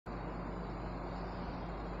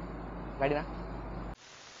Ready na?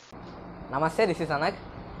 Namaste, this is Anagh.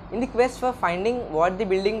 In the quest for finding what the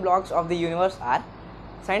building blocks of the universe are,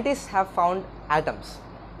 scientists have found atoms.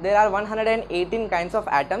 There are 118 kinds of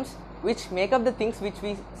atoms which make up the things which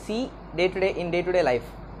we see day to day in day-to-day life.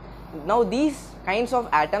 Now these kinds of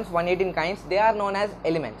atoms, 118 kinds, they are known as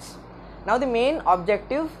elements. Now the main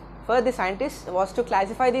objective for the scientists was to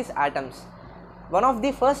classify these atoms. One of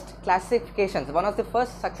the first classifications, one of the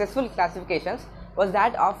first successful classifications was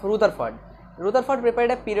that of Rutherford. Rutherford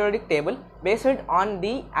prepared a periodic table based on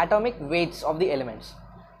the atomic weights of the elements.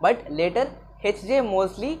 But later H.J.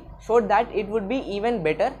 Moseley showed that it would be even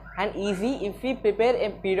better and easy if we prepare a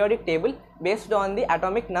periodic table based on the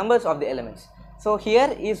atomic numbers of the elements. So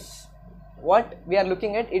here is what we are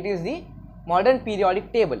looking at. It is the modern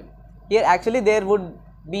periodic table. Here actually there would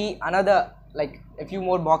be another, like a few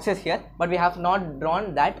more boxes here, but we have not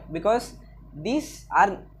drawn that because these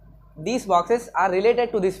boxes are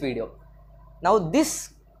related to this video. Now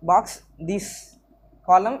this box, this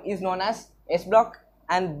column is known as S block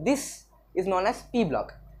and this is known as P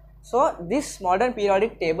block. So this modern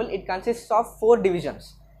periodic table, it consists of 4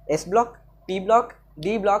 divisions: S block, P block,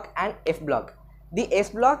 D block and F block. The S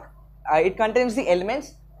block, it contains the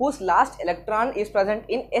elements whose last electron is present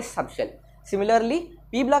in S subshell. Similarly,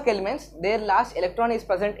 P block elements, their last electron is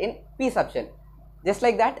present in P subshell. Just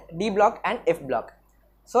like that, D block and F block.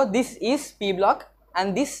 So this is P block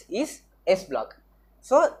and this is S block.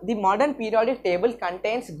 So the modern periodic table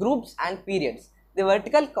contains groups and periods. The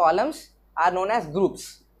vertical columns are known as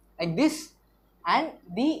groups like this, and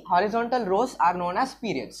the horizontal rows are known as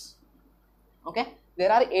periods. Okay,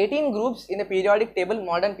 there are 18 groups in the periodic table,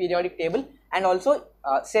 modern periodic table, and also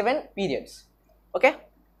 7 periods. Okay,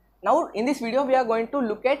 now in this video we are going to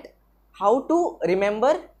look at how to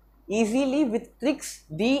remember easily with tricks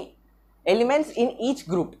the elements in each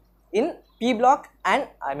group in P block and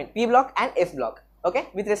S block. Okay,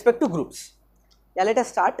 with respect to groups. Yeah, let us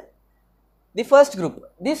start. The first group,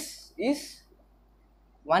 this is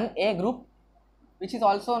 1A group, which is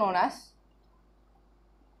also known as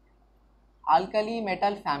alkali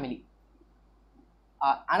metal family.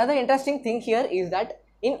 Another interesting thing here is that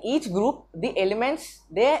in each group the elements,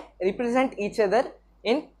 they represent each other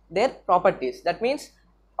in their properties. That means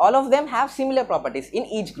all of them have similar properties in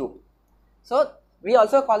each group. So we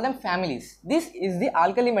also call them families. This is the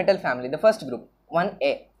alkali metal family, the first group,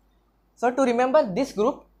 1A. So to remember this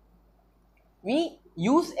group, we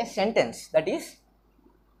use a sentence, that is,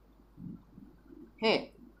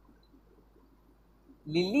 hey,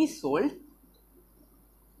 Lily sold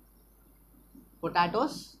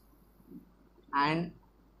potatoes and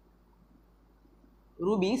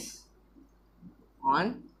rubies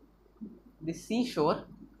on the seashore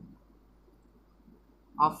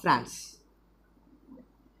of France.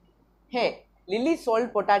 Hey, Lily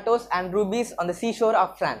sold potatoes and rubies on the seashore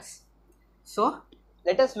of France. So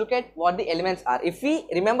let us look at what the elements are. If we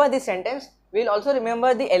remember this sentence, we will also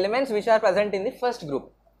remember the elements which are present in the first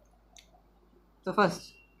group. So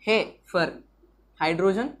first, He for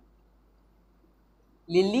hydrogen,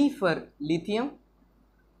 Lily for lithium,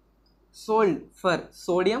 sold for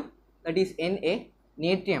sodium, that is Na,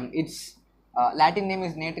 natrium, its Latin name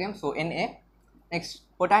is natrium, so Na. Next,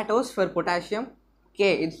 potatoes for potassium,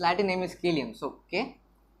 K, its Latin name is kalium, so K.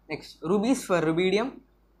 Next, rubies for rubidium,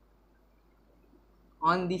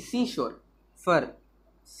 on the seashore for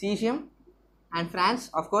cesium, and France,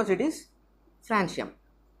 of course, it is francium.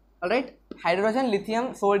 Alright, hydrogen,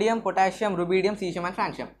 lithium, sodium, potassium, rubidium, cesium and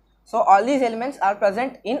francium. So all these elements are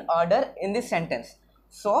present in order in this sentence.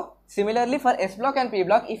 So similarly for S block and P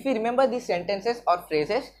block, if we remember these sentences or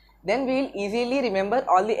phrases, then we will easily remember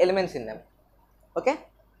all the elements in them. Okay,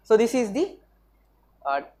 so this is the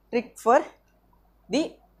trick for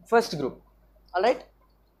the first group. Alright,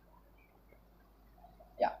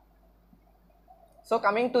 yeah. So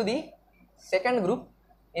coming to the second group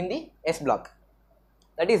in the S block,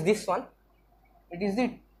 that is this one. It is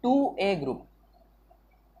the 2A group.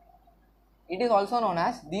 It is also known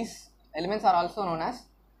as, these elements are also known as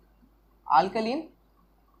alkaline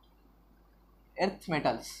earth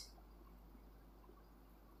metals.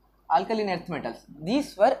 Alkaline earth metals.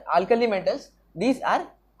 These were alkali metals. These are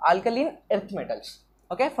alkaline earth metals.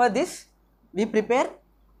 Okay, for this we prepare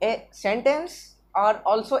a sentence or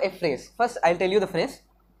also a phrase. First I will tell you the phrase,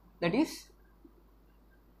 that is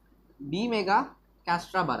B mega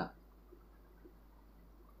castra bara.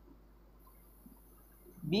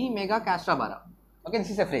 B mega castra bara. Okay,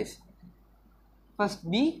 this is a phrase. First,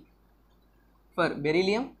 B for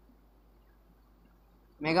beryllium,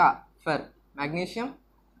 mega for magnesium,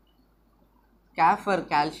 Ca for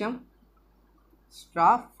calcium,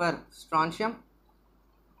 Stra for strontium,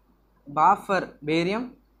 Ba for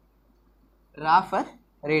barium, Ra for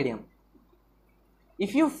radium.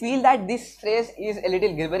 If you feel that this phrase is a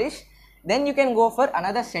little gibberish, then you can go for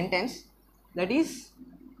another sentence, that is,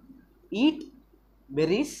 eat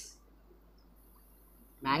berries,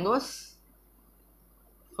 mangoes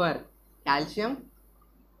for calcium,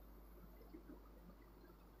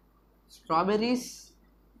 strawberries,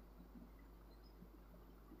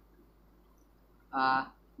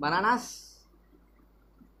 bananas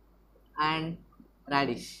and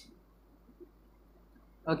radish.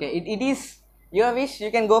 Okay, it is your wish,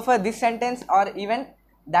 you can go for this sentence or even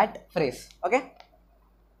that phrase. Okay,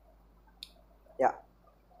 yeah.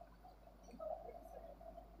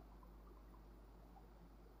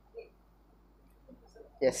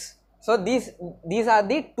 Yes, so these are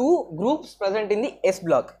the two groups present in the S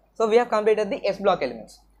block. So we have completed the S block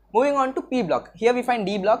elements. Moving on to P block, here we find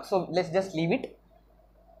D block, so let's just leave it.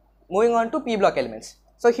 Moving on to P block elements.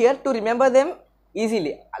 So here, to remember them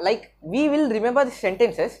easily, like we will remember the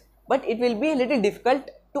sentences, but it will be a little difficult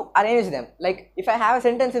to arrange them. Like if I have a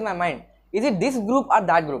sentence in my mind, is it this group or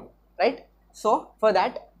that group, right? So for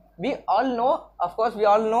that, we all know, of course we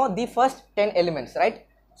all know the first 10 elements, right?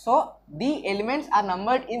 So the elements are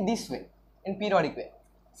numbered in this way, in periodic way.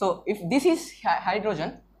 So if this is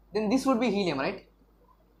hydrogen, then this would be helium, right?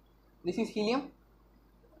 This is helium,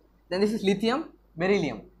 then this is lithium,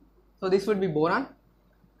 beryllium. So this would be boron,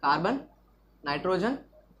 carbon, nitrogen,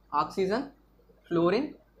 oxygen,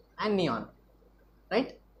 fluorine and neon,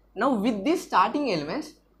 right? Now with these starting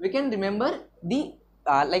elements, we can remember the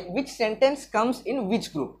like which sentence comes in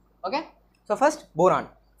which group. Okay, so first boron.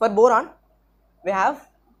 For boron, we have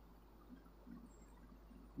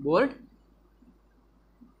bold,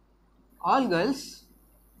 all girls,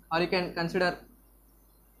 or you can consider,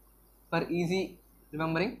 for easy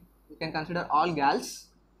remembering, you can consider all gals.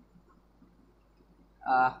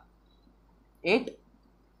 8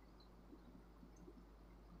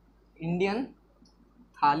 Indian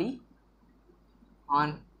thali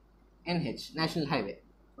on NH, National Highway.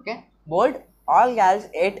 Okay, bold, all gals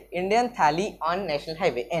 8 Indian thali on National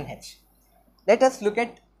Highway, NH. Let us look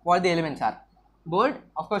at what the elements are. Bold,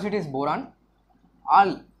 of course it is boron,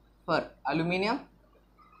 all for aluminium,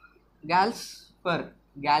 gals for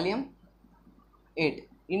gallium, 8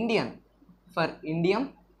 Indian for indium,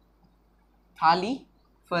 thali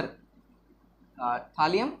for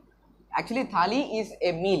thallium. Actually thali is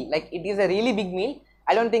a meal, like it is a really big meal.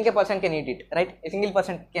 I don't think a person can eat it, right? A single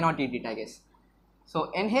person cannot eat it, I guess.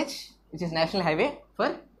 So NH, which is National Highway,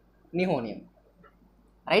 for nihonium,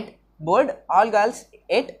 right? Bold, all girls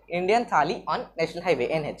 8 Indian thali on National Highway,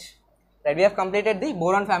 NH. Right, we have completed the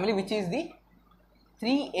boron family, which is the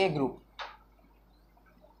 3A group.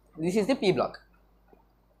 This is the P block.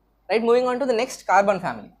 Right, moving on to the next carbon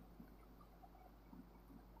family.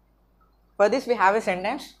 For this we have a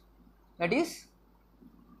sentence, that is,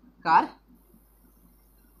 car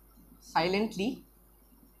silently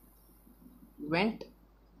went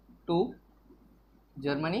to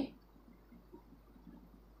Germany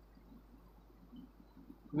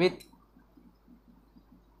with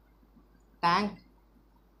tank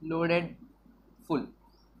loaded full.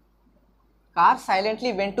 Car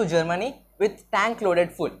silently went to Germany with tank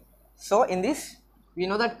loaded full. So in this, we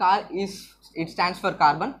know that car is, it stands for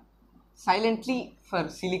carbon, silently for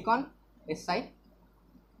silicon, Si.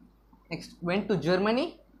 Next, went to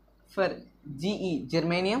Germany for Ge,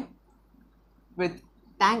 germanium, with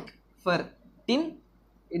tank for tin,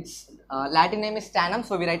 its Latin name is stannum,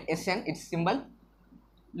 so we write Sn, its symbol.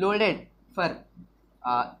 Loaded for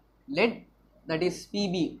lead, that is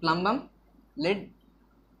Pb, plumbum, lead.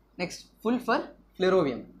 Next, full for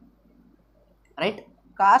flerovium, right?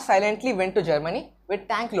 Car silently went to Germany with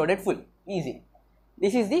tank loaded full. Easy.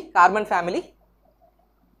 This is the carbon family,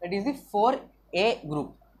 that is the 4A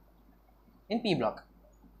group in P block.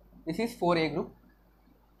 This is 4A group,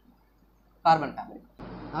 carbon family.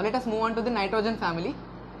 Now let us move on to the nitrogen family,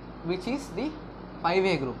 which is the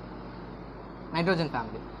 5A group, nitrogen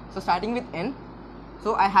family. So starting with N,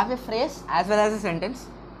 so I have a phrase as well as a sentence.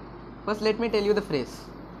 First let me tell you the phrase,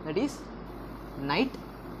 that is, night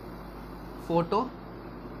photo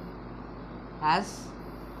as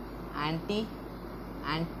anti-biscuit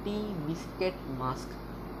mask.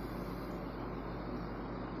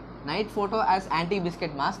 Night photo as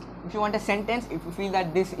anti-biscuit mask. If you want a sentence, if you feel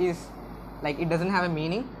that this is like it doesn't have a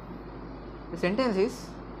meaning, the sentence is,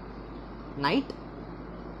 night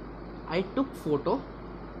I took photo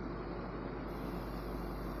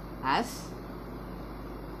as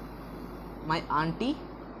my auntie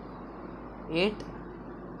ate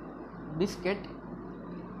biscuit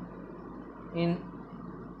in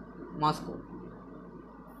Moscow.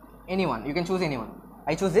 anyone, you can choose anyone.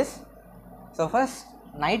 I choose this. So first,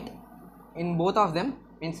 night in both of them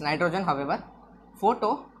means nitrogen, however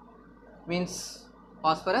photo means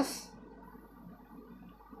phosphorus,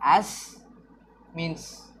 as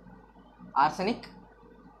means arsenic,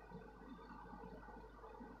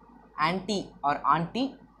 anti or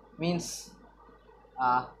anti means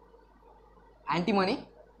antimony,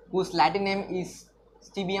 whose Latin name is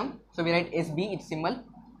stibium, so we write SB, its symbol.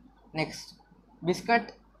 Next,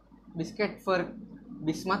 biscuit for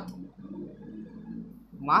bismuth,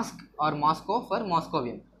 mask or Moscow for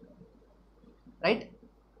Moscovium, right?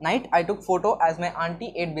 Night I took photo as my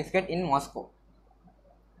auntie ate biscuit in Moscow,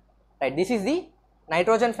 right? This is the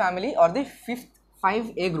nitrogen family or the fifth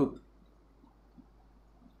 5A group.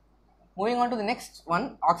 Moving on to the next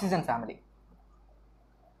one, oxygen family,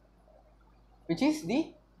 which is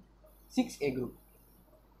the 6A group,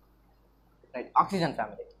 right? Oxygen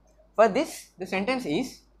family. For this, the sentence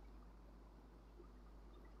is,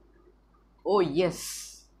 oh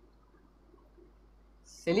yes,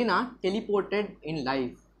 Selena teleported in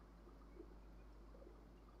life.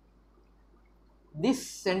 This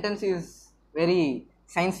sentence is very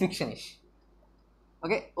science fiction-ish.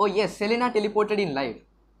 Okay, oh yes, Selena teleported in life.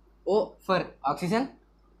 O for oxygen.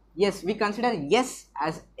 Yes, we consider yes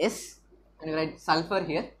as S and we write sulfur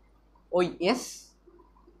here. Oh yes,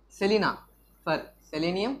 Selena for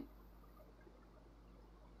selenium.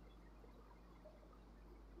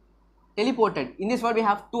 Teleported. In this word we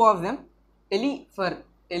have two of them. Tele for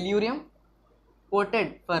tellurium,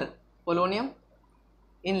 ported for polonium,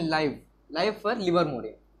 in live, live for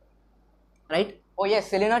livermorium, right? Oh yes,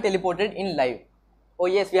 Selena teleported in live. Oh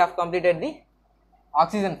yes, we have completed the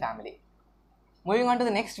oxygen family. Moving on to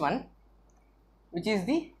the next one, which is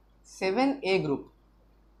the 7A group.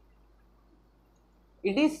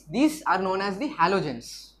 These are known as the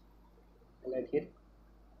halogens. Right here.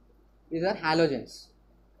 These are halogens,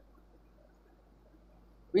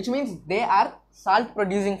 which means they are salt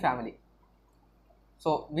producing family.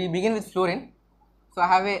 So we begin with fluorine. So I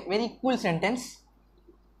have a very cool sentence.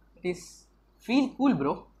 It is, feel cool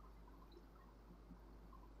bro,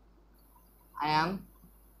 I am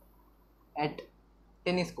at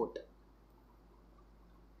tennis court.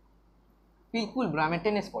 Feel cool bro, I am at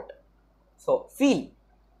tennis court. So feel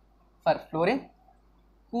for fluorine,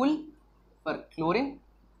 cool for chlorine,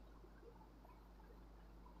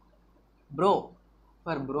 bro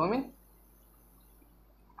for bromine,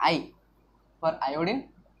 I for iodine,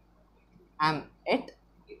 am at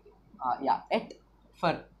at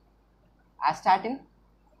for astatine,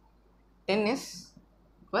 tennis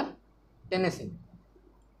for tennessine,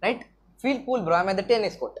 right? Feel cool bro, I am at the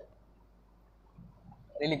tennis court.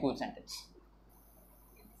 Really cool sentence,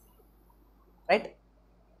 right?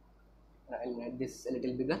 I'll write this a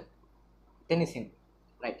little bigger, tennessine,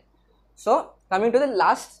 right? So coming to the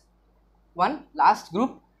last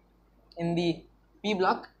group in the P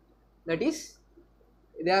block, that is,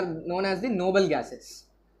 they are known as the noble gases.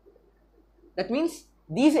 That means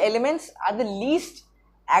these elements are the least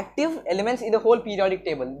active elements in the whole periodic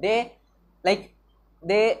table. They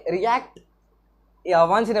react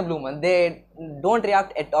once in a blue moon. They don't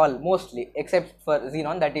react at all, mostly, except for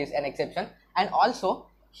xenon, that is an exception. And also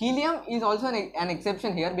helium is also an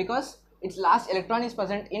exception here, because its last electron is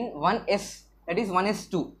present in 1s, that is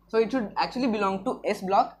 1s2. So it should actually belong to S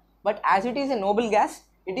block, but as it is a noble gas,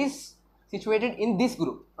 it is situated in this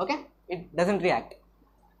group. Okay, it doesn't react.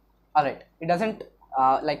 Alright, it doesn't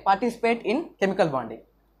participate in chemical bonding.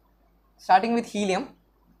 Starting with helium.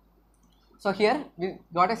 So here we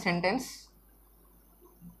got a sentence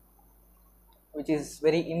which is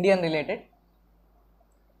very Indian related,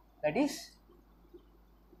 that is,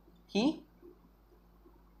 he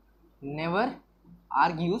never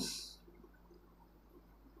argues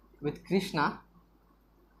with Krishna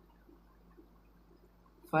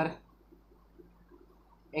for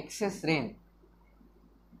excess rain.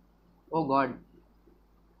 Oh God,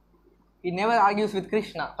 he never argues with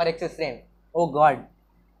Krishna for excess rain. Oh God,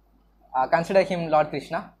 consider him Lord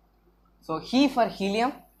Krishna. So he for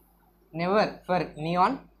helium, never for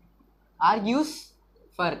neon, argues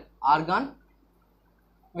for argon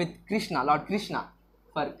with Krishna, Lord Krishna,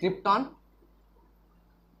 for krypton,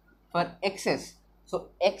 for excess. So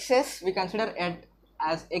excess we consider it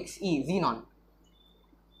as Xe, xenon.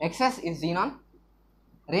 Excess is xenon,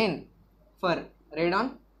 rain for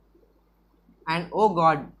radon, and oh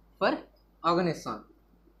God for oganesson,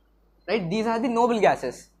 right? These are the noble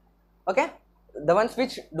gases, okay, the ones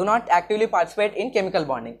which do not actively participate in chemical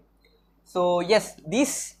bonding. So yes,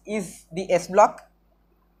 this is the S block.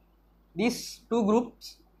 These two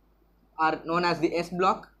groups are known as the S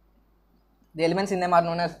block, The elements in them are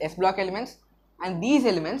known as S block elements, and these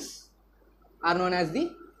elements are known as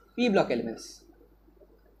the P block elements.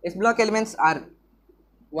 S block elements are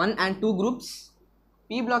 1 and 2 groups.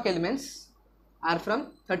 P block elements are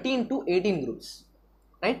from 13 to 18 groups,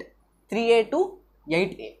 right? 3A to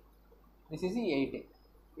 8A. This is the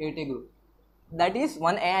 8A group. That is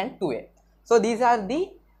 1A and 2A. So these are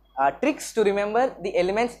the tricks to remember the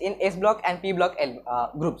elements in S block and P block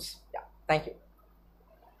groups. Yeah, thank you.